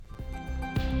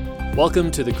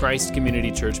Welcome to the Christ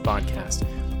Community Church podcast.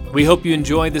 We hope you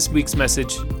enjoy this week's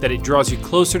message, that it draws you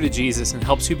closer to Jesus and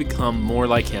helps you become more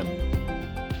like Him.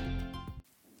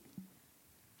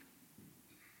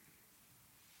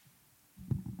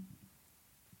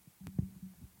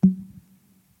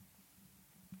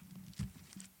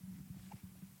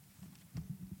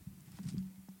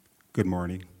 Good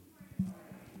morning.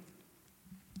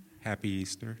 Happy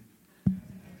Easter.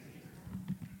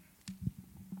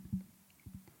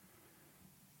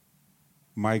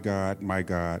 My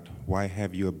God, why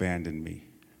have you abandoned me?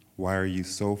 Why are you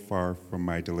so far from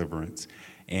my deliverance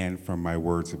and from my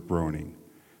words of groaning?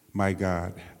 My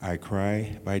God, I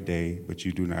cry by day, but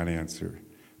you do not answer.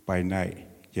 By night,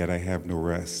 yet I have no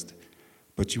rest.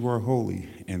 But you are holy,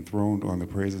 enthroned on the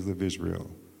praises of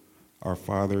Israel. Our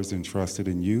fathers entrusted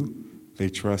in you. They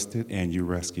trusted, and you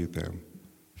rescued them.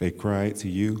 They cried to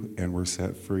you and were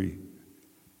set free.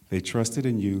 They trusted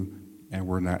in you and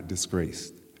were not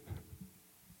disgraced.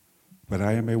 But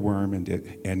I am a worm and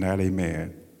not a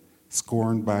man,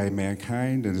 scorned by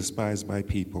mankind and despised by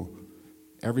people.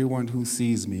 Everyone who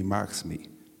sees me mocks me.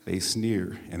 They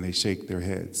sneer and they shake their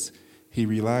heads. He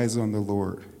relies on the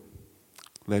Lord.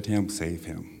 Let him save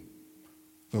him.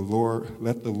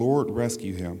 Let the Lord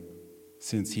rescue him,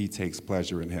 since he takes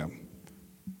pleasure in him.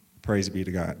 Praise be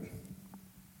to God.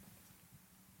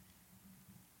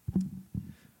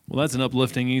 Well, that's an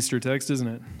uplifting Easter text, isn't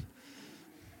it?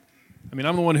 I mean,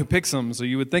 I'm the one who picks them, so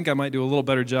you would think I might do a little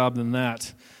better job than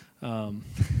that.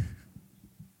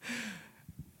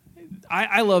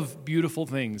 I love beautiful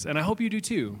things, and I hope you do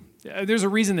too. There's a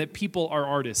reason that people are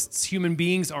artists. Human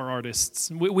beings are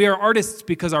artists. We are artists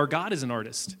because our God is an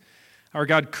artist. Our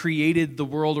God created the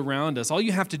world around us. All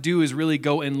you have to do is really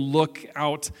go and look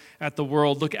out at the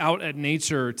world, look out at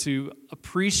nature to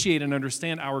appreciate and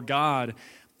understand our God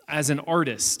as an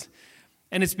artist.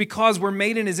 And it's because we're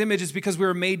made in His image, it's because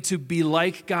we're made to be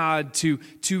like God, to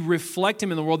reflect Him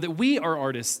in the world, that we are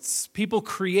artists. People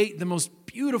create the most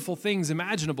beautiful things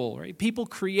imaginable, right? People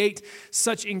create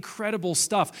such incredible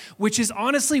stuff, which is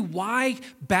honestly why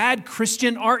bad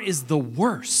Christian art is the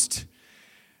worst.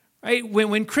 Right?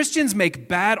 When Christians make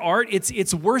bad art,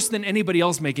 it's worse than anybody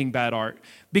else making bad art,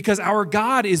 because our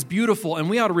God is beautiful and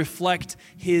we ought to reflect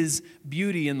His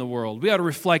beauty in the world. We ought to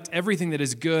reflect everything that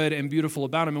is good and beautiful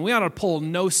about Him, and we ought to pull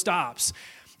no stops.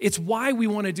 It's why we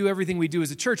want to do everything we do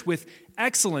as a church with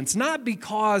excellence, not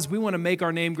because we want to make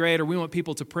our name great or we want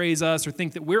people to praise us or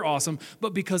think that we're awesome,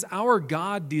 but because our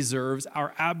God deserves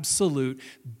our absolute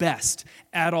best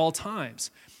at all times.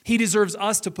 He deserves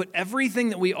us to put everything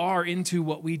that we are into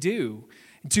what we do,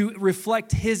 to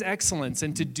reflect His excellence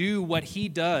and to do what He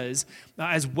does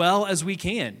as well as we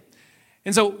can.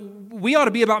 And so we ought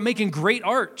to be about making great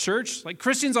art, church. Like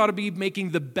Christians ought to be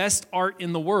making the best art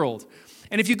in the world.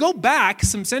 And if you go back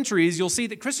some centuries, you'll see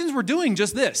that Christians were doing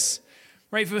just this,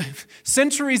 right?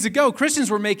 Centuries ago, Christians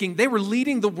were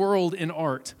leading the world in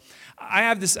art. I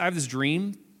have this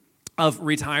dream of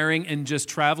retiring and just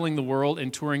traveling the world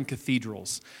and touring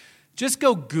cathedrals. Just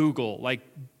go Google, like,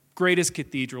 greatest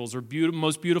cathedrals or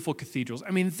most beautiful cathedrals.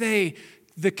 I mean,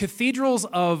 the cathedrals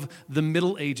of the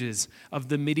Middle Ages, of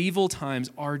the medieval times,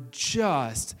 are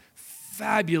just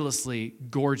fabulously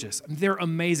gorgeous. They're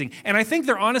amazing. And I think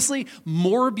they're honestly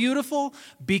more beautiful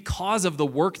because of the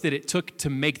work that it took to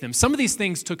make them. Some of these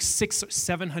things took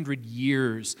 600-700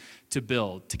 years to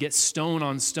build, to get stone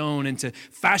on stone and to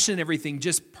fashion everything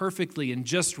just perfectly and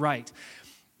just right.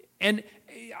 And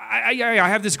I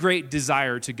have this great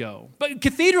desire to go. But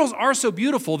cathedrals are so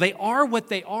beautiful. They are what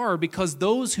they are because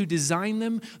those who designed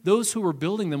them, those who were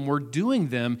building them, were doing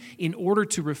them in order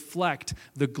to reflect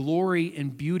the glory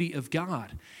and beauty of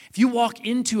God. If you walk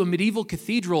into a medieval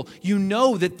cathedral, you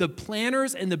know that the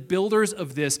planners and the builders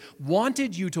of this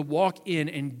wanted you to walk in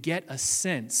and get a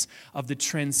sense of the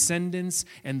transcendence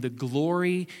and the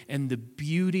glory and the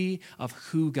beauty of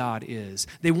who God is.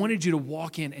 They wanted you to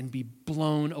walk in and be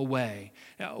blown away.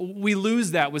 Now, we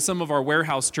lose that with some of our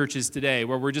warehouse churches today,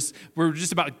 where we're just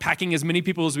about packing as many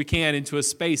people as we can into a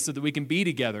space so that we can be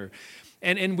together.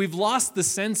 And we've lost the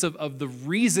sense of the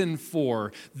reason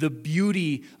for the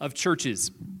beauty of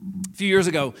churches. A few years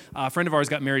ago, a friend of ours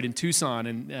got married in Tucson,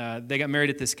 and they got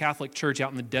married at this Catholic church out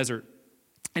in the desert.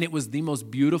 And it was the most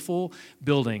beautiful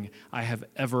building I have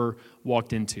ever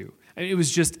walked into. And it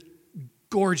was just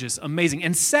gorgeous, amazing,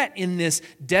 and set in this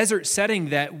desert setting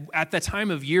that at that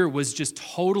time of year was just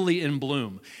totally in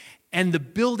bloom. And the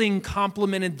building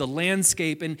complemented the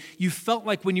landscape, and you felt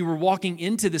like when you were walking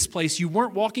into this place, you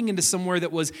weren't walking into somewhere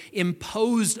that was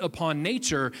imposed upon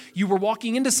nature. You were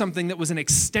walking into something that was an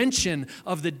extension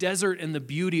of the desert and the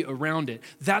beauty around it.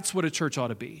 That's what a church ought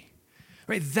to be.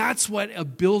 Right? That's what a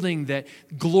building that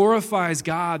glorifies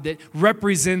God, that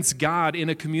represents God in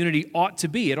a community ought to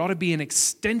be. It ought to be an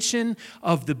extension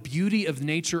of the beauty of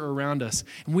nature around us.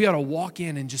 And we ought to walk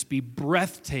in and just be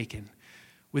breathtaking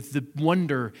with the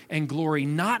wonder and glory,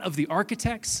 not of the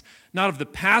architects, not of the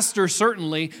pastor,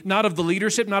 certainly, not of the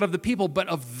leadership, not of the people, but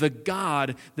of the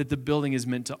God that the building is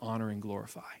meant to honor and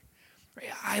glorify.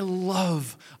 I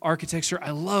love architecture.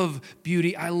 I love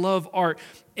beauty. I love art.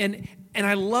 And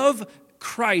I love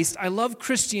Christ. I love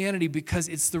Christianity because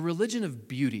it's the religion of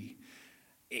beauty.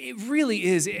 It really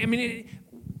is. I mean,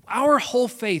 our whole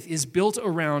faith is built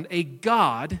around a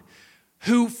God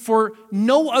who, for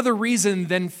no other reason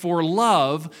than for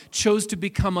love, chose to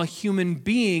become a human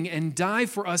being and die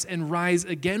for us and rise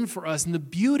again for us. And the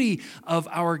beauty of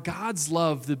our God's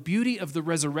love, the beauty of the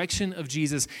resurrection of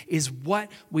Jesus, is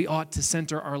what we ought to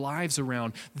center our lives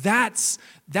around. That's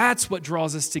what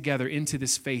draws us together into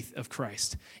this faith of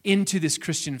Christ, into this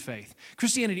Christian faith.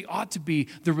 Christianity ought to be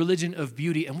the religion of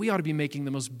beauty, and we ought to be making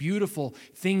the most beautiful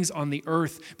things on the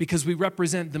earth because we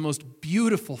represent the most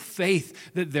beautiful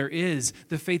faith that there is.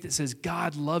 The faith that says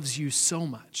God loves you so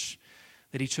much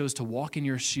that he chose to walk in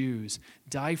your shoes,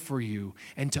 die for you,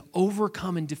 and to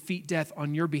overcome and defeat death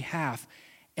on your behalf.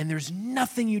 And there's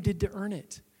nothing you did to earn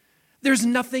it. There's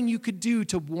nothing you could do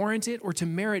to warrant it or to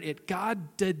merit it.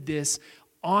 God did this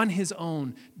on his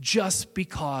own just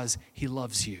because he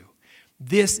loves you.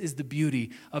 This is the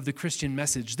beauty of the Christian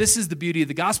message. This is the beauty of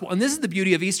the gospel. And this is the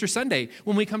beauty of Easter Sunday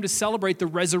when we come to celebrate the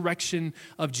resurrection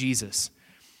of Jesus.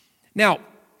 Now,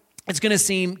 it's going to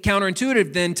seem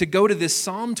counterintuitive then to go to this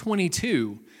Psalm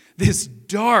 22, this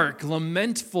dark,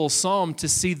 lamentful psalm, to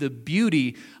see the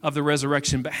beauty of the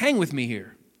resurrection. But hang with me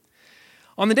here.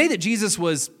 On the day that Jesus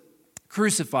was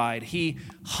crucified, he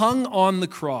hung on the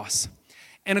cross.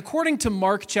 And according to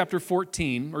Mark chapter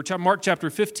 14, or Mark chapter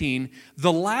 15,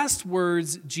 the last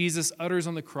words Jesus utters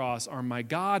on the cross are, my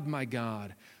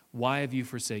God, why have you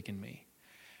forsaken me?"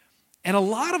 And a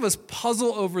lot of us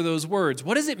puzzle over those words.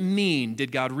 What does it mean?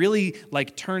 Did God really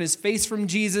turn his face from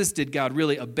Jesus? Did God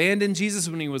really abandon Jesus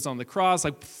when he was on the cross?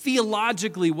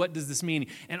 Theologically, what does this mean?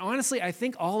 And honestly, I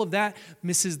think all of that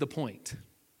misses the point.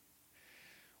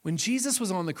 When Jesus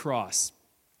was on the cross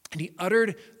and he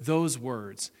uttered those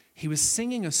words, he was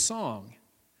singing a song.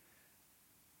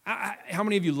 How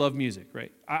many of you love music,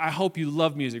 right? I hope you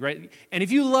love music, right? And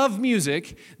if you love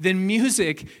music, then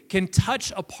music can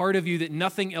touch a part of you that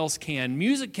nothing else can.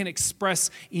 Music can express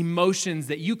emotions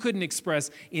that you couldn't express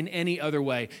in any other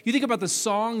way. You think about the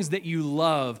songs that you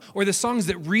love, or the songs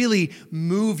that really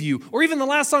move you, or even the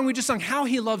last song we just sung, How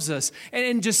He Loves Us,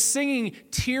 and just singing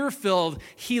tear-filled,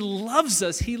 He loves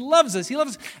us, He loves us, He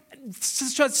loves us.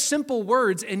 Such simple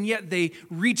words, and yet they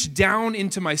reach down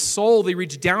into my soul. They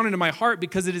reach down into my heart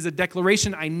because it is a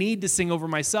declaration I need to sing over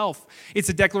myself. It's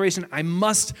a declaration I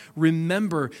must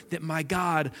remember that my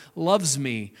God loves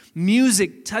me.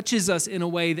 Music touches us in a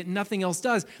way that nothing else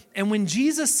does. And when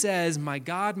Jesus says, my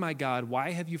God,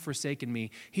 why have you forsaken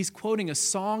me?" He's quoting a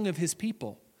song of his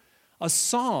people, a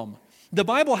psalm. The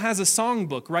Bible has a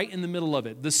songbook right in the middle of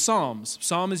it, the Psalms.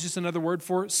 Psalm is just another word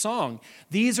for song.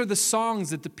 These are the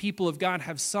songs that the people of God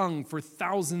have sung for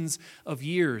thousands of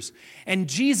years. And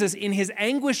Jesus, in his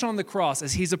anguish on the cross,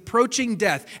 as he's approaching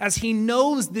death, as he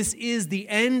knows this is the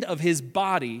end of his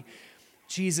body,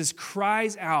 Jesus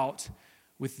cries out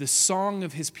with the song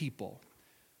of his people,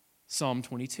 Psalm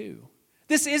 22.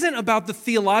 This isn't about the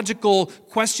theological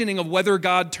questioning of whether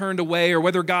God turned away or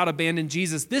whether God abandoned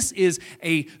Jesus. This is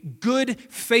a good,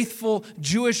 faithful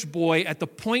Jewish boy at the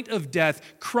point of death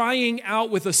crying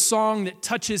out with a song that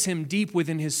touches him deep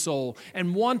within his soul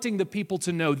and wanting the people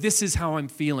to know, this is how I'm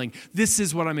feeling. This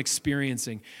is what I'm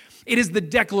experiencing. It is the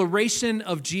declaration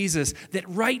of Jesus that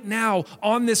right now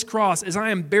on this cross, as I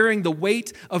am bearing the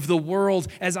weight of the world,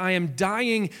 as I am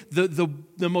dying the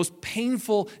most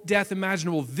painful death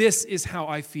imaginable, this is how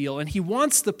I feel. And he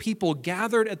wants the people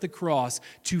gathered at the cross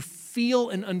to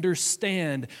feel and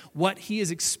understand what he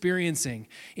is experiencing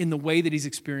in the way that he's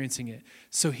experiencing it.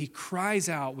 So he cries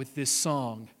out with this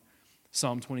song,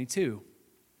 Psalm 22,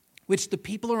 which the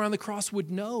people around the cross would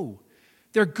know.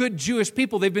 They're good Jewish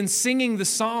people. They've been singing the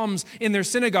Psalms in their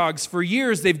synagogues for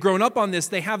years. They've grown up on this.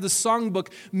 They have the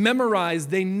songbook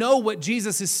memorized. They know what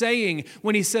Jesus is saying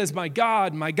when he says, my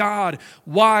God,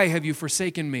 why have you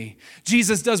forsaken me?"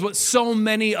 Jesus does what so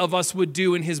many of us would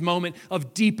do in his moment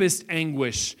of deepest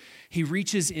anguish. He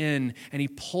reaches in and he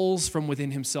pulls from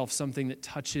within himself something that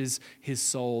touches his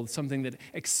soul, something that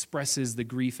expresses the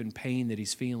grief and pain that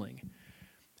he's feeling.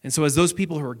 And so as those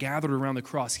people who are gathered around the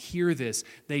cross hear this,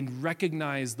 they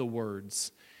recognize the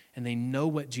words and they know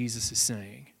what Jesus is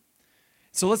saying.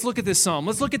 So let's look at this psalm.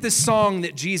 Let's look at this song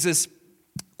that Jesus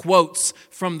quotes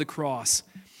from the cross.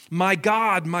 My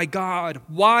God,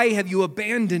 why have you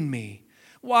abandoned me?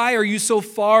 Why are you so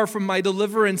far from my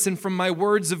deliverance and from my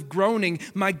words of groaning?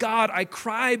 My God, I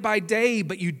cry by day,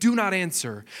 but you do not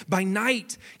answer. By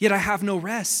night, yet I have no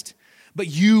rest. But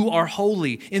you are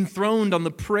holy, enthroned on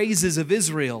the praises of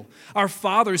Israel. Our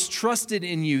fathers trusted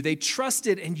in you. They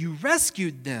trusted and you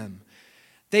rescued them.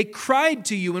 They cried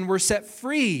to you and were set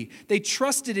free. They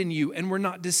trusted in you and were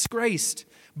not disgraced.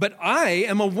 But I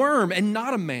am a worm and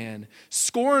not a man,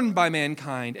 scorned by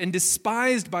mankind and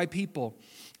despised by people.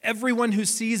 Everyone who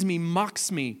sees me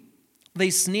mocks me.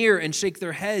 They sneer and shake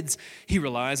their heads. He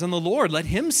relies on the Lord. Let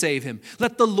him save him.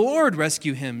 Let the Lord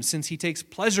rescue him, since he takes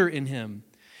pleasure in him.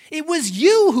 It was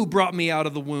you who brought me out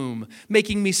of the womb,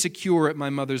 making me secure at my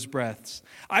mother's breasts.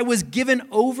 I was given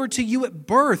over to you at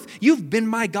birth. You've been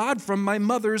my God from my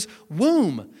mother's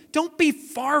womb. Don't be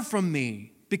far from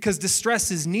me, because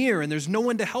distress is near and there's no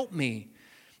one to help me.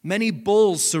 Many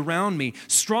bulls surround me.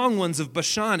 Strong ones of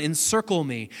Bashan encircle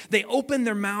me. They open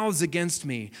their mouths against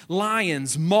me.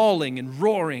 Lions mauling and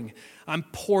roaring. I'm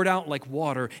poured out like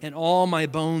water, and all my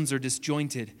bones are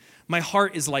disjointed. My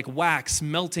heart is like wax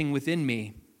melting within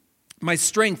me. My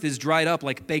strength is dried up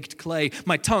like baked clay.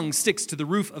 My tongue sticks to the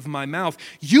roof of my mouth.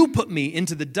 You put me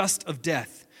into the dust of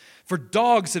death. For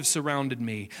dogs have surrounded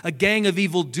me. A gang of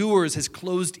evildoers has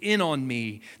closed in on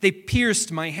me. They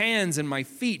pierced my hands and my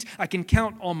feet. I can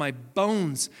count all my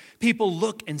bones. People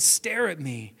look and stare at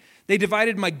me. They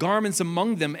divided my garments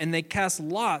among them, and they cast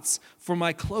lots for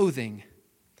my clothing.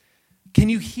 Can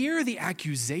you hear the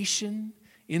accusation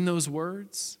in those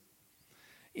words?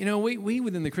 You know, we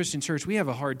within the Christian church, we have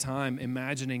a hard time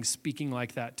imagining speaking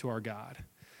like that to our God.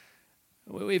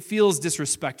 It feels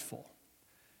disrespectful.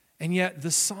 And yet the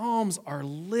Psalms are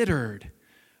littered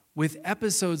with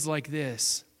episodes like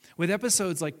this, with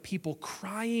episodes like people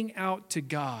crying out to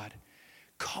God,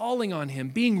 calling on him,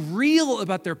 being real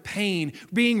about their pain,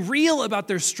 being real about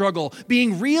their struggle,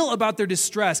 being real about their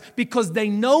distress, because they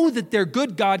know that their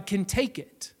good God can take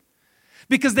it.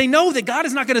 Because they know that God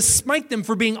is not going to smite them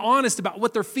for being honest about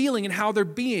what they're feeling and how they're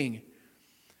being.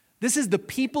 This is the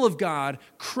people of God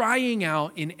crying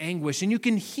out in anguish. And you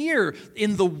can hear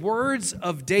in the words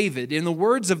of David, in the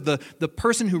words of the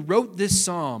person who wrote this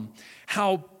psalm,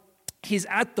 how he's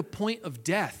at the point of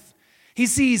death. He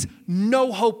sees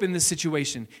no hope in this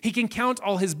situation. He can count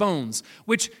all his bones,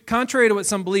 which, contrary to what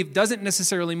some believe, doesn't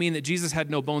necessarily mean that Jesus had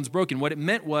no bones broken. What it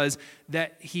meant was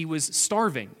that he was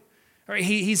starving. All right,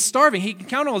 he's starving. He can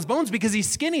count all his bones because he's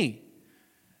skinny.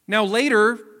 Now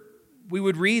later, we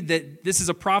would read that this is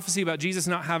a prophecy about Jesus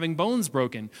not having bones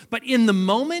broken. But in the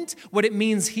moment, what it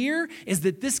means here is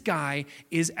that this guy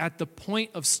is at the point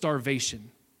of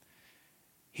starvation.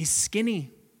 He's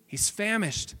skinny. He's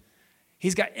famished.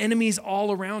 He's got enemies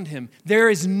all around him. There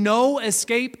is no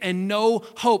escape and no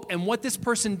hope. And what this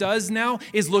person does now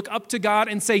is look up to God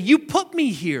and say, you put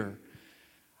me here.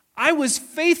 I was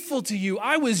faithful to you.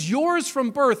 I was yours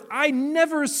from birth. I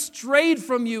never strayed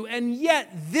from you, and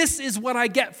yet this is what I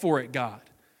get for it, God.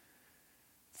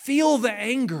 Feel the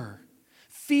anger.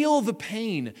 Feel the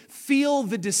pain. Feel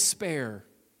the despair.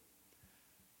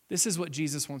 This is what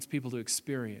Jesus wants people to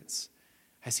experience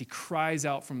as he cries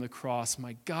out from the cross,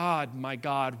 my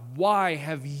God, why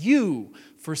have you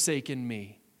forsaken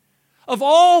me? Of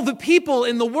all the people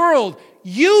in the world,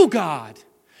 you, God,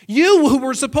 you who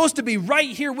were supposed to be right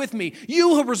here with me,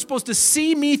 you who were supposed to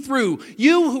see me through,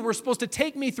 you who were supposed to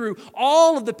take me through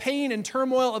all of the pain and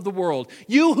turmoil of the world,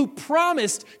 you who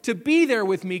promised to be there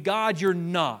with me, God, you're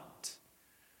not.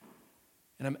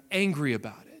 And I'm angry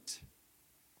about it.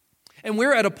 And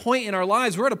we're at a point in our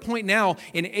lives, we're at a point now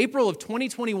in April of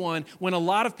 2021 when a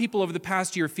lot of people over the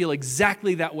past year feel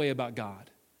exactly that way about God.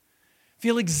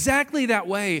 Feel exactly that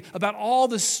way about all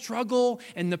the struggle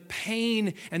and the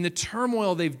pain and the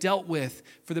turmoil they've dealt with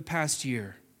for the past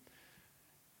year.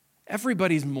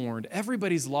 Everybody's mourned.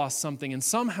 Everybody's lost something, and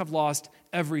some have lost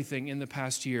everything in the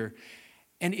past year.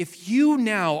 And if you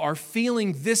now are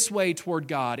feeling this way toward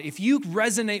God, if you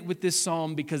resonate with this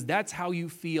psalm because that's how you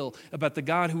feel about the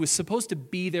God who is supposed to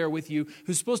be there with you,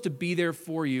 who's supposed to be there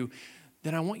for you,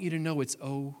 then I want you to know it's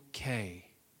okay.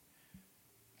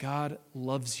 God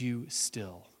loves you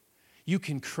still. You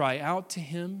can cry out to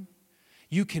him.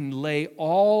 You can lay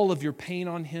all of your pain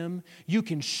on him. You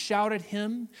can shout at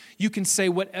him. You can say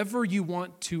whatever you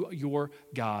want to your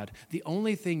God. The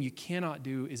only thing you cannot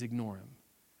do is ignore him.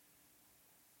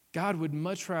 God would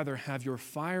much rather have your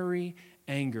fiery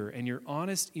anger and your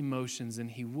honest emotions than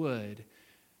he would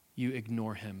you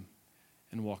ignore him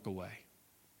and walk away.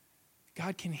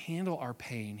 God can handle our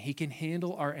pain. He can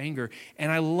handle our anger.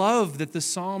 And I love that the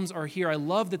Psalms are here. I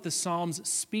love that the Psalms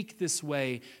speak this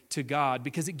way to God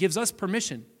because it gives us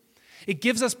permission. It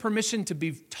gives us permission to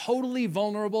be totally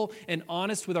vulnerable and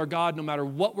honest with our God no matter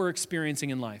what we're experiencing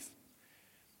in life.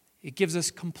 It gives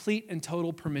us complete and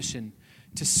total permission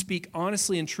to speak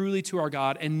honestly and truly to our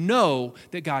God and know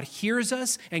that God hears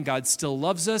us and God still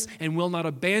loves us and will not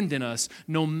abandon us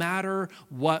no matter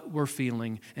what we're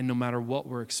feeling and no matter what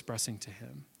we're expressing to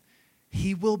Him.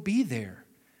 He will be there.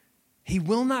 He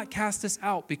will not cast us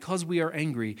out because we are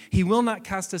angry. He will not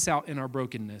cast us out in our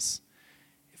brokenness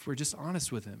if we're just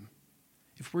honest with Him,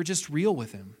 if we're just real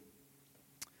with Him.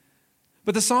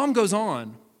 But the psalm goes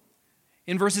on.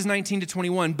 In verses 19 to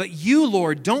 21, but you,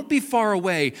 Lord, don't be far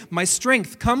away. My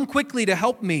strength, come quickly to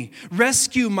help me.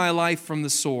 Rescue my life from the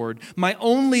sword, my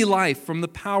only life from the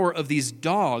power of these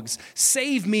dogs.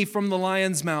 Save me from the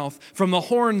lion's mouth, from the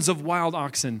horns of wild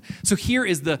oxen. So here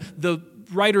is the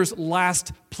writer's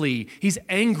last plea. He's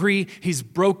angry, he's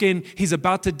broken, he's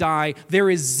about to die.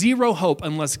 There is zero hope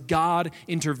unless God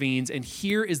intervenes. And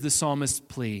here is the psalmist's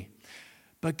plea.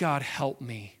 But God, help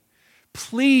me.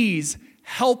 Please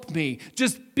help me.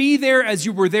 Just be there as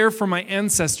you were there for my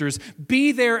ancestors.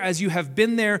 Be there as you have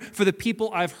been there for the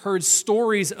people I've heard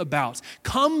stories about.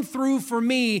 Come through for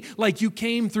me like you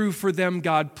came through for them,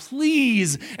 God.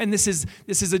 Please. And this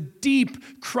is a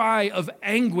deep cry of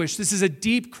anguish. This is a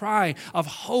deep cry of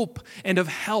hope and of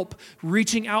help,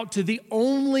 reaching out to the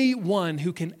only one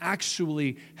who can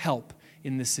actually help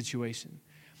in this situation.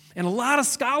 And a lot of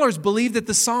scholars believe that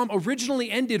the psalm originally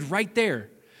ended right there,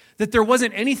 that there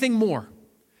wasn't anything more,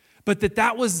 but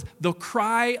that was the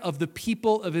cry of the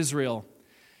people of Israel.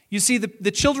 You see, the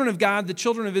children of God, the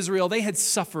children of Israel, they had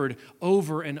suffered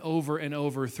over and over and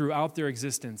over throughout their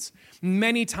existence.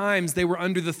 Many times they were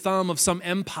under the thumb of some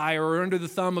empire or under the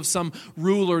thumb of some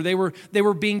ruler. They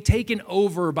were being taken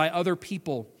over by other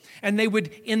people. And they would,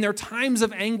 in their times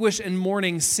of anguish and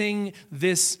mourning, sing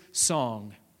this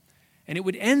song. And it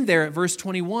would end there at verse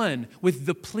 21 with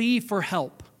the plea for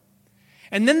help.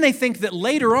 And then they think that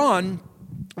later on,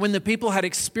 when the people had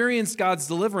experienced God's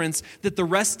deliverance, that the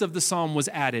rest of the psalm was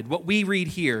added, what we read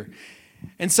here.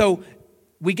 And so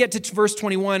we get to verse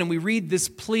 21 and we read this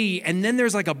plea, and then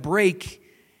there's like a break.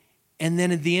 And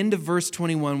then at the end of verse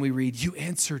 21, we read, you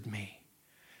answered me.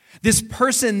 This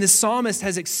person, this psalmist,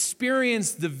 has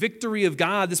experienced the victory of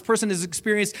God. This person has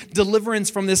experienced deliverance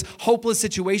from this hopeless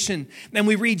situation. And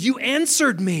we read, you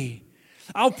answered me.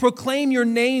 I'll proclaim your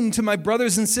name to my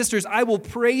brothers and sisters. I will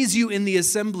praise you in the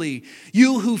assembly.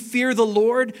 You who fear the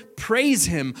Lord, praise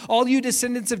him. All you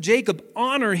descendants of Jacob,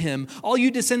 honor him. All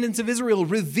you descendants of Israel,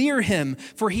 revere him.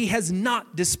 For he has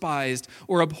not despised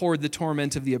or abhorred the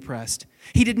torment of the oppressed.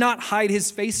 He did not hide his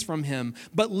face from him,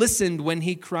 but listened when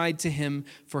he cried to him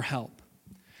for help.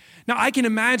 Now, I can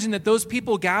imagine that those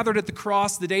people gathered at the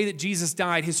cross the day that Jesus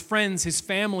died, his friends, his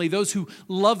family, those who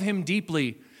love him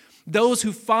deeply, those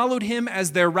who followed him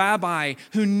as their rabbi,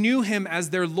 who knew him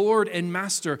as their Lord and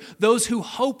Master, those who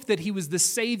hoped that he was the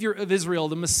Savior of Israel,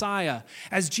 the Messiah.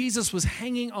 As Jesus was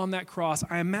hanging on that cross,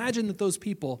 I imagine that those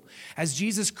people, as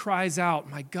Jesus cries out,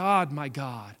 my God,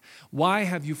 why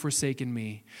have you forsaken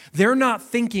me? They're not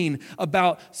thinking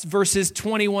about verses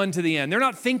 21 to the end. They're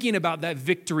not thinking about that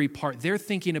victory part. They're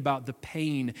thinking about the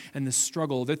pain and the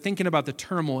struggle. They're thinking about the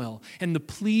turmoil and the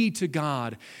plea to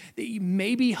God that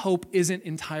maybe hope isn't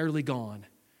entirely gone.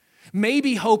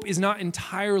 Maybe hope is not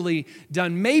entirely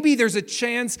done. Maybe there's a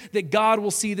chance that God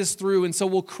will see this through, and so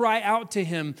we'll cry out to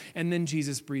him, and then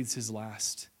Jesus breathes his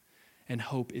last, and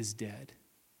hope is dead.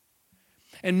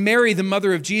 And Mary, the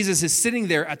mother of Jesus, is sitting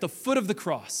there at the foot of the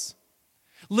cross,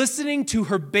 listening to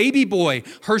her baby boy,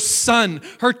 her son,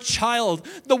 her child,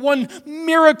 the one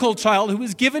miracle child who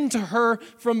was given to her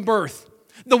from birth,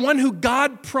 the one who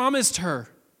God promised her,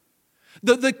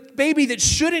 the baby that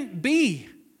shouldn't be.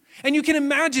 And you can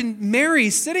imagine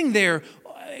Mary sitting there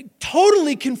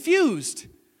totally confused.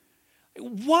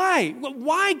 Why?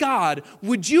 Why, God,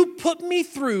 would you put me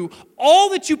through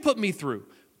all that you put me through?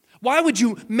 Why would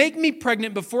you make me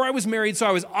pregnant before I was married so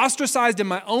I was ostracized in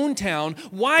my own town?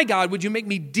 Why, God, would you make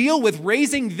me deal with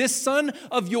raising this son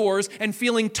of yours and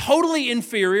feeling totally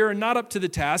inferior and not up to the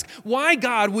task? Why,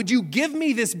 God, would you give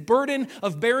me this burden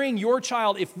of burying your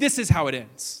child if this is how it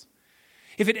ends?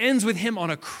 If it ends with him on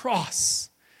a cross,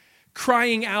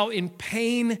 crying out in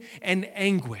pain and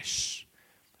anguish.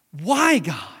 Why,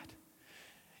 God?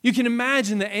 You can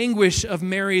imagine the anguish of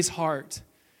Mary's heart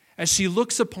as she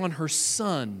looks upon her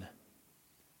son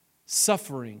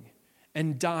suffering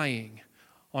and dying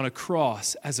on a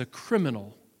cross as a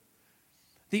criminal.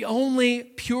 the only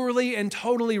purely and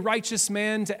totally righteous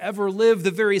man to ever live,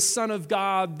 the very Son of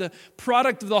God, the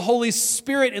product of the Holy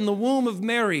Spirit in the womb of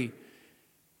Mary,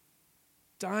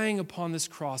 dying upon this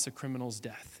cross a criminal's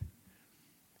death.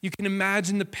 You can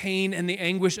imagine the pain and the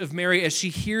anguish of Mary as she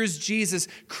hears Jesus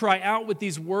cry out with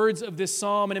these words of this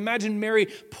psalm. And imagine Mary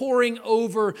poring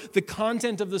over the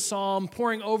content of the psalm,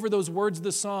 poring over those words of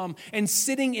the psalm, and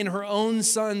sitting in her own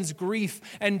son's grief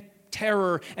and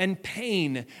terror and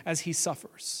pain as he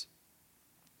suffers.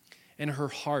 And her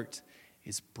heart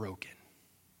is broken.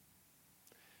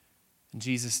 And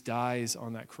Jesus dies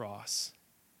on that cross.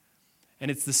 And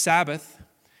it's the Sabbath.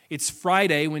 It's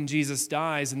Friday when Jesus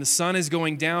dies, and the sun is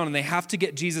going down, and they have to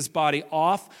get Jesus' body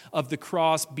off of the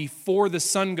cross before the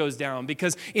sun goes down,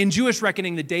 because in Jewish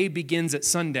reckoning, the day begins at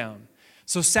sundown.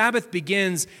 So Sabbath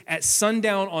begins at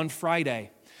sundown on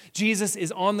Friday. Jesus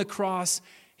is on the cross,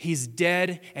 he's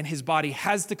dead, and his body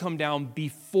has to come down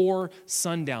before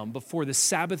sundown, before the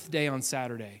Sabbath day on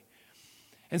Saturday.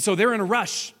 And so they're in a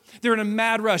rush. They're in a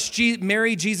mad rush.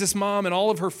 Mary, Jesus' mom, and all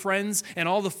of her friends and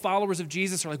all the followers of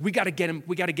Jesus are like, we got to get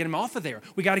him off of there.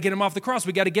 We got to get him off the cross.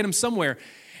 We got to get him somewhere.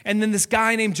 And then this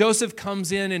guy named Joseph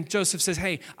comes in, and Joseph says,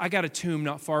 hey, I got a tomb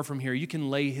not far from here. You can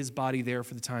lay his body there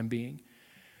for the time being.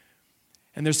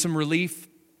 And there's some relief,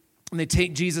 and they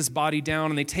take Jesus' body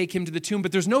down, and they take him to the tomb,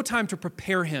 but there's no time to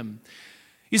prepare him.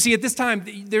 You see, at this time,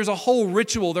 there's a whole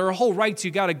ritual, there are whole rites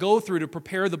you got to go through to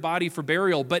prepare the body for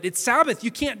burial. But it's Sabbath.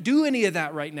 You can't do any of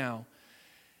that right now.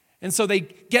 And so they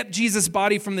get Jesus'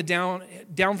 body from the down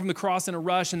from the cross in a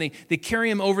rush, and they carry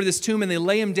him over this tomb, and they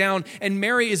lay him down. And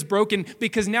Mary is broken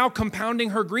because now, compounding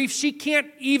her grief, she can't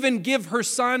even give her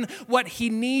son what he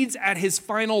needs at his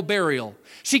final burial.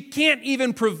 She can't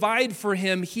even provide for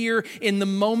him here in the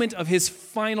moment of his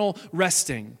final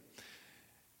resting.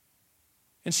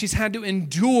 And she's had to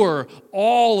endure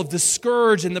all of the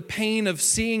scourge and the pain of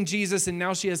seeing Jesus, and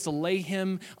now she has to lay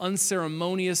him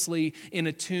unceremoniously in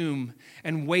a tomb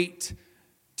and wait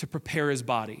to prepare his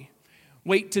body.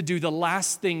 Wait to do the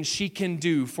last thing she can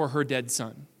do for her dead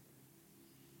son.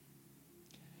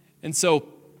 And so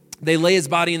they lay his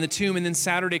body in the tomb, and then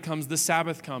Saturday comes, the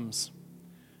Sabbath comes.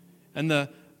 And the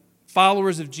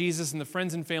followers of Jesus and the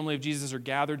friends and family of Jesus are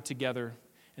gathered together,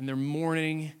 and they're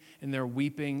mourning and they're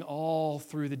weeping all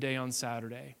through the day on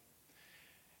Saturday.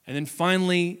 And then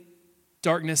finally,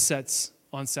 darkness sets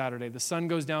on Saturday. The sun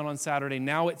goes down on Saturday.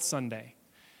 Now it's Sunday.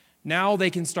 Now they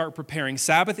can start preparing.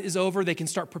 Sabbath is over. They can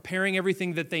start preparing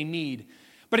everything that they need.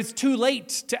 But it's too late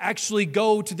to actually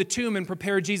go to the tomb and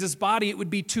prepare Jesus' body. It would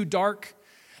be too dark.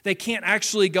 They can't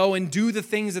actually go and do the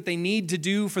things that they need to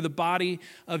do for the body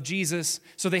of Jesus.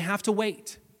 So they have to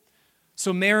wait.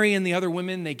 So Mary and the other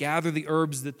women, they gather the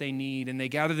herbs that they need, and they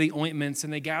gather the ointments,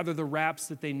 and they gather the wraps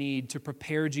that they need to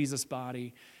prepare Jesus'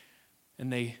 body,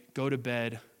 and they go to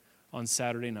bed on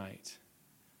Saturday night,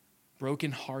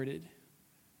 brokenhearted,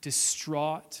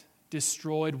 distraught,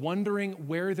 destroyed, wondering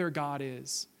where their God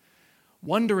is,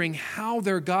 wondering how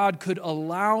their God could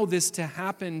allow this to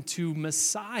happen to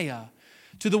Messiah,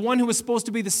 to the one who was supposed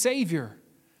to be the Savior.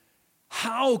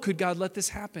 How could God let this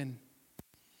happen?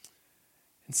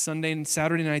 And Sunday and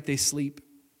Saturday night they sleep.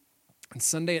 And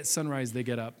Sunday at sunrise they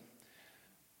get up.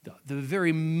 The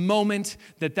very moment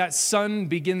that sun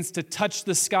begins to touch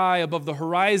the sky above the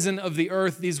horizon of the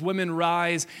earth, these women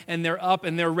rise and they're up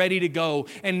and they're ready to go.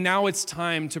 And now it's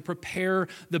time to prepare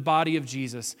the body of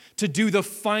Jesus, to do the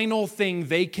final thing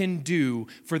they can do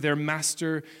for their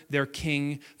master, their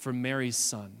king, for Mary's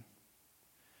son.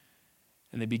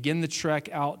 And they begin the trek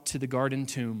out to the garden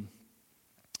tomb.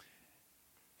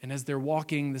 And as they're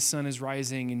walking, the sun is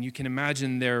rising, and you can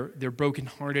imagine they're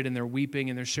brokenhearted and they're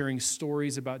weeping and they're sharing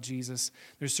stories about Jesus.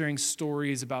 They're sharing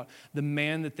stories about the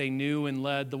man that they knew and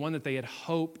led, the one that they had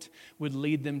hoped would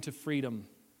lead them to freedom.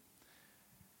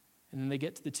 And then they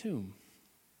get to the tomb.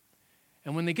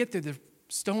 And when they get there, the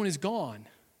stone is gone.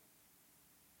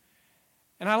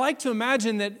 And I like to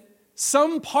imagine that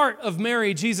some part of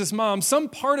Mary, Jesus' mom, some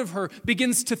part of her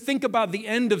begins to think about the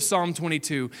end of Psalm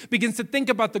 22, begins to think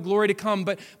about the glory to come,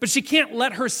 but she can't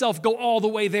let herself go all the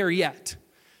way there yet.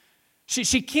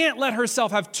 She can't let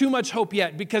herself have too much hope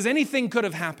yet, because anything could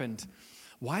have happened.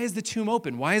 Why is the tomb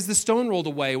open? Why is the stone rolled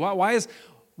away? Why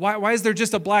is there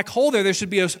just a black hole there? There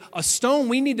should be a stone.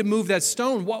 We need to move that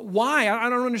stone. Why? I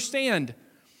don't understand.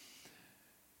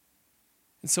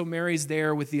 And so Mary's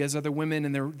there with these other women,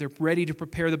 and they're ready to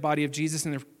prepare the body of Jesus,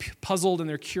 and they're puzzled and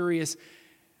they're curious.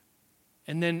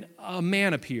 And then a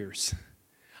man appears.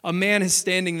 A man is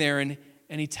standing there, and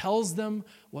he tells them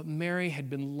what Mary had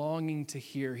been longing to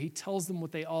hear. He tells them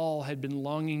what they all had been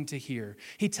longing to hear.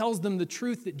 He tells them the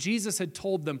truth that Jesus had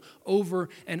told them over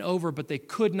and over, but they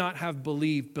could not have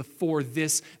believed before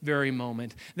this very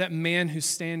moment. That man who's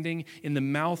standing in the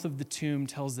mouth of the tomb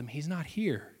tells them, he's not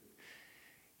here.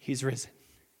 He's risen.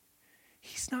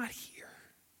 He's not here.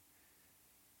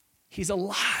 He's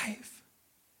alive.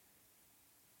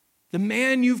 The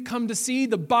man you've come to see,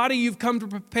 the body you've come to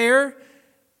prepare,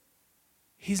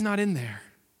 he's not in there.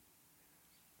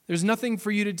 There's nothing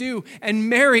for you to do. And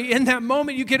Mary, in that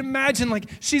moment, you can imagine, like,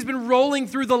 she's been rolling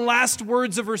through the last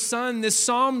words of her son, this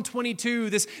Psalm 22,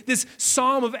 this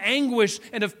psalm of anguish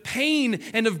and of pain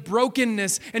and of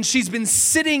brokenness. And she's been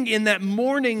sitting in that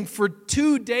mourning for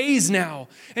 2 days now.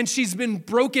 And she's been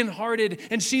brokenhearted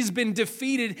and she's been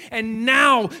defeated. And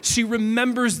now she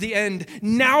remembers the end.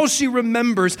 Now she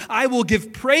remembers, I will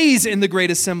give praise in the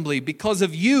great assembly because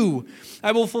of you.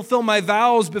 I will fulfill my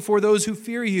vows before those who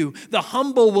fear you. The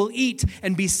humble will eat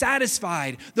and be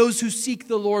satisfied. Those who seek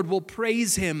the Lord will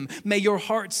praise him. May your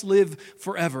hearts live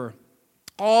forever.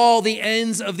 All the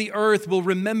ends of the earth will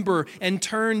remember and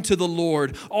turn to the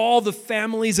Lord. All the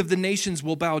families of the nations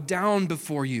will bow down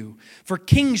before you. For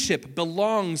kingship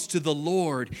belongs to the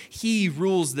Lord. He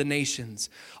rules the nations.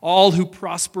 All who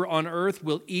prosper on earth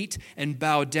will eat and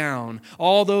bow down.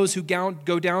 All those who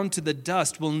go down to the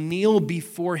dust will kneel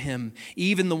before him,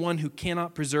 even the one who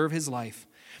cannot preserve his life.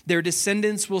 Their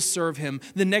descendants will serve him.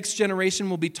 The next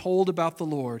generation will be told about the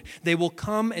Lord. They will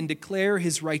come and declare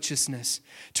his righteousness.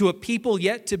 To a people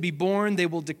yet to be born, they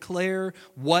will declare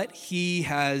what he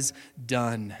has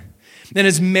done. Then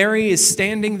as Mary is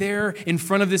standing there in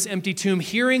front of this empty tomb,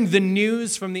 hearing the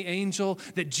news from the angel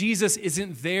that Jesus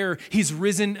isn't there, he's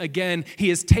risen again, he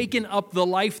has taken up the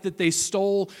life that they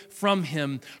stole from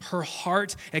him, her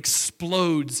heart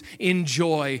explodes in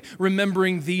joy,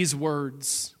 remembering these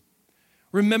words.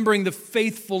 Remembering the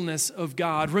faithfulness of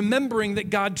God, remembering that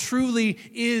God truly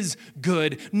is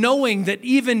good, knowing that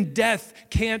even death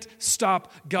can't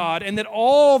stop God, and that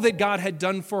all that God had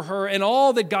done for her, and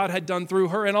all that God had done through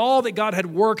her, and all that God had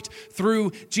worked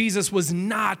through Jesus was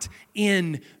not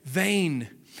in vain.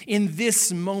 In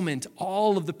this moment,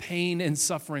 all of the pain and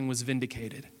suffering was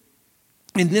vindicated.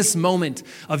 In this moment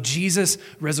of Jesus'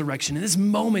 resurrection, in this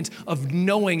moment of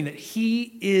knowing that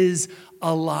he is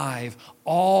alive,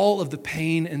 all of the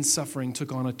pain and suffering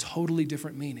took on a totally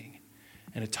different meaning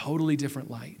and a totally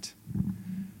different light.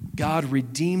 God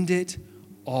redeemed it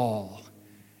all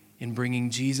in bringing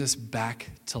Jesus back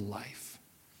to life.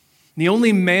 The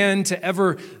only man to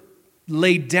ever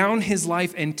lay down his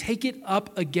life and take it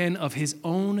up again of his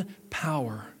own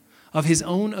power, of his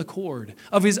own accord,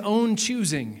 of his own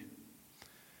choosing.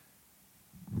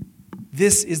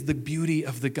 This is the beauty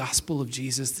of the gospel of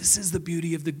Jesus. This is the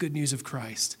beauty of the good news of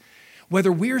Christ.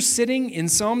 Whether we're sitting in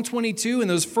Psalm 22 in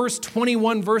those first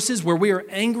 21 verses where we are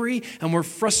angry and we're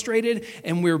frustrated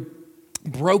and we're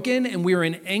broken and we're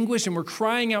in anguish and we're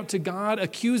crying out to God,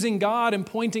 accusing God and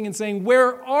pointing and saying,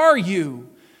 "Where are you?"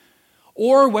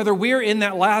 Or whether we're in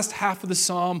that last half of the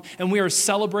psalm and we are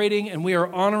celebrating and we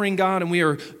are honoring God and we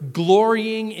are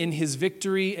glorying in his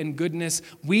victory and goodness,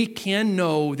 we can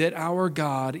know that our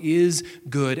God is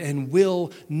good and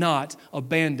will not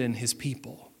abandon his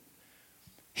people.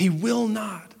 He will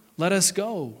not let us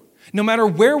go, no matter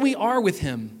where we are with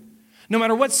him. No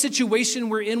matter what situation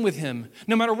we're in with him,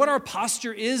 no matter what our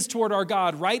posture is toward our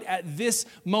God, right at this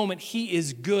moment, he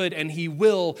is good and he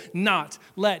will not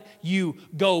let you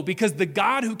go, because the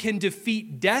God who can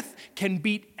defeat death can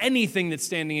beat anything that's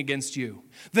standing against you.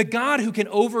 The God who can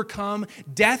overcome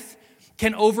death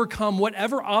can overcome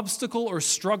whatever obstacle or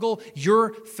struggle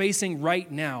you're facing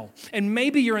right now. And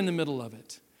maybe you're in the middle of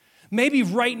it. Maybe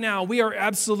right now we are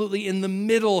absolutely in the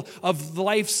middle of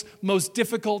life's most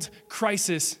difficult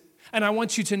crisis. And I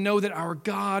want you to know that our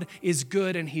God is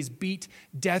good and he's beat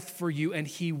death for you, and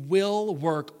he will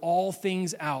work all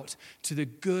things out to the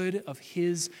good of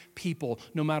his people,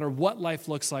 no matter what life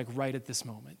looks like right at this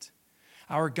moment.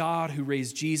 Our God who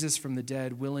raised Jesus from the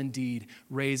dead will indeed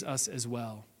raise us as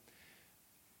well.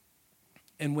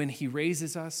 And when he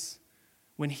raises us,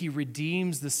 when he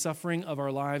redeems the suffering of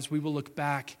our lives, we will look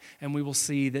back and we will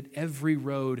see that every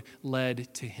road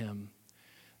led to him.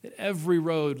 That every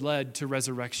road led to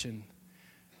resurrection.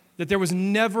 That there was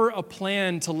never a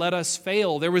plan to let us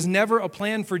fail. There was never a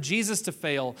plan for Jesus to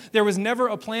fail. There was never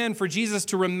a plan for Jesus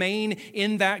to remain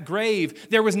in that grave.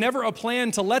 There was never a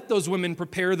plan to let those women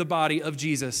prepare the body of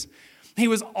Jesus. He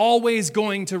was always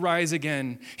going to rise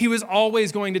again. He was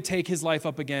always going to take his life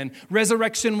up again.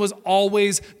 Resurrection was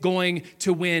always going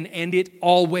to win, and it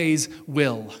always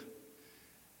will.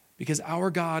 Because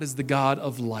our God is the God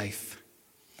of life.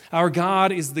 Our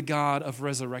God is the God of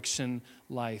resurrection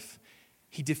life.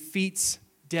 He defeats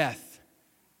death.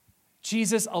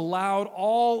 Jesus allowed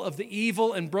all of the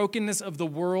evil and brokenness of the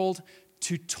world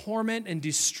to torment and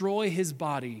destroy his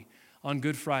body on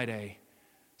Good Friday,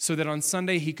 so that on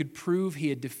Sunday he could prove he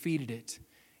had defeated it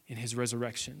in his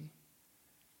resurrection.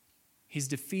 He's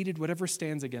defeated whatever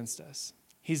stands against us.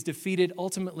 He's defeated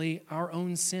ultimately our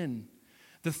own sin,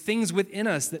 the things within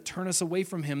us that turn us away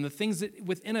from him, the things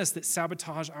within us that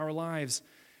sabotage our lives.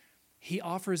 He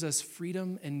offers us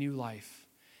freedom and new life.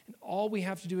 And all we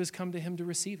have to do is come to him to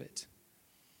receive it.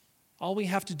 All we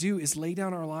have to do is lay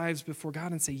down our lives before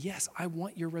God and say, yes, I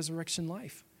want your resurrection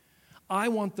life. I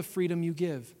want the freedom you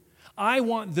give. I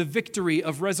want the victory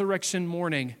of resurrection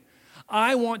morning.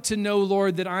 I want to know,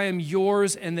 Lord, that I am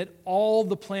yours and that all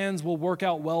the plans will work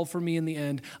out well for me in the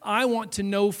end. I want to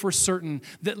know for certain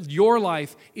that your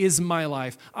life is my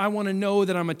life. I want to know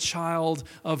that I'm a child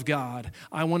of God.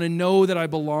 I want to know that I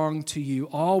belong to you.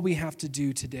 All we have to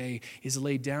do today is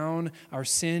lay down our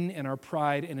sin and our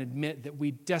pride and admit that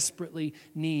we desperately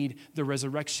need the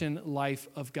resurrection life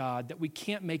of God, that we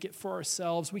can't make it for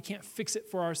ourselves. We can't fix it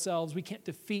for ourselves. We can't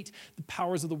defeat the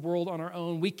powers of the world on our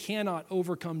own. We cannot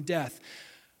overcome death.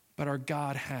 But our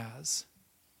God has.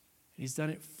 And he's done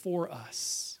it for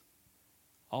us.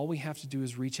 All we have to do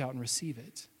is reach out and receive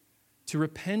it. To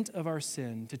repent of our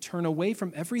sin, to turn away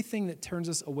from everything that turns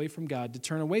us away from God, to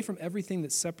turn away from everything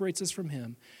that separates us from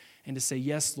him, and to say,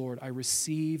 yes, Lord, I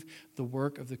receive the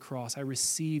work of the cross. I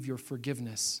receive your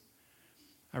forgiveness.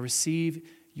 I receive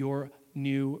your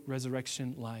new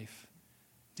resurrection life.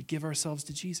 To give ourselves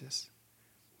to Jesus.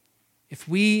 If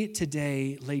we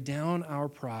today lay down our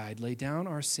pride, lay down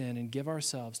our sin, and give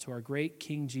ourselves to our great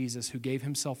King Jesus who gave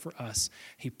himself for us,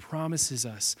 he promises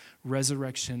us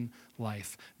resurrection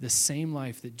life, the same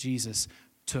life that Jesus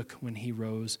took when he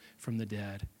rose from the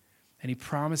dead. And he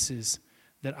promises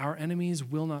that our enemies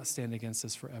will not stand against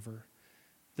us forever,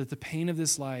 that the pain of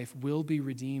this life will be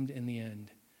redeemed in the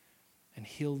end, and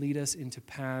he'll lead us into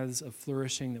paths of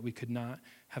flourishing that we could not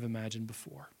have imagined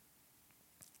before.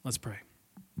 Let's pray.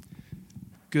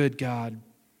 Good God,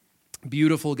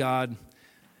 beautiful God,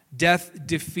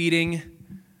 death-defeating,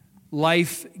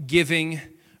 life-giving,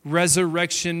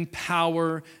 resurrection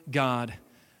power God,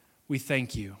 we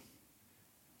thank you.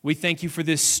 We thank you for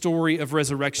this story of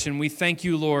resurrection. We thank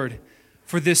you, Lord,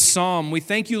 for this psalm. We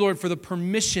thank you, Lord, for the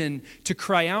permission to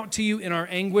cry out to you in our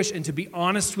anguish and to be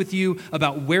honest with you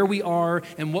about where we are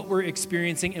and what we're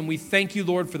experiencing. And we thank you,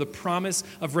 Lord, for the promise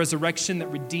of resurrection that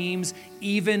redeems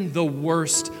even the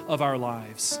worst of our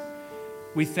lives.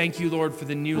 We thank you, Lord, for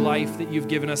the new life that you've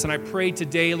given us. And I pray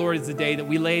today, Lord, is the day that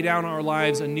we lay down our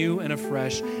lives anew and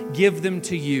afresh. Give them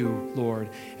to you, Lord,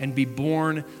 and be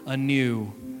born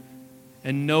anew.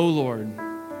 And know, Lord,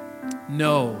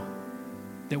 know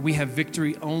that we have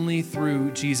victory only through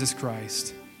Jesus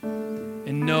Christ.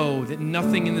 And know that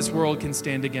nothing in this world can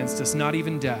stand against us, not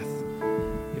even death,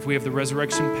 if we have the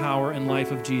resurrection power and life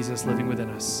of Jesus living within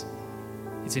us.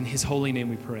 It's in his holy name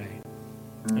we pray.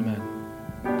 Amen.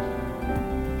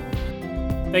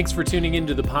 Thanks for tuning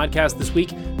into the podcast this week.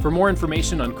 For more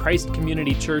information on Christ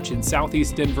Community Church in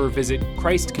Southeast Denver, visit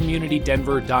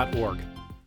christcommunitydenver.org.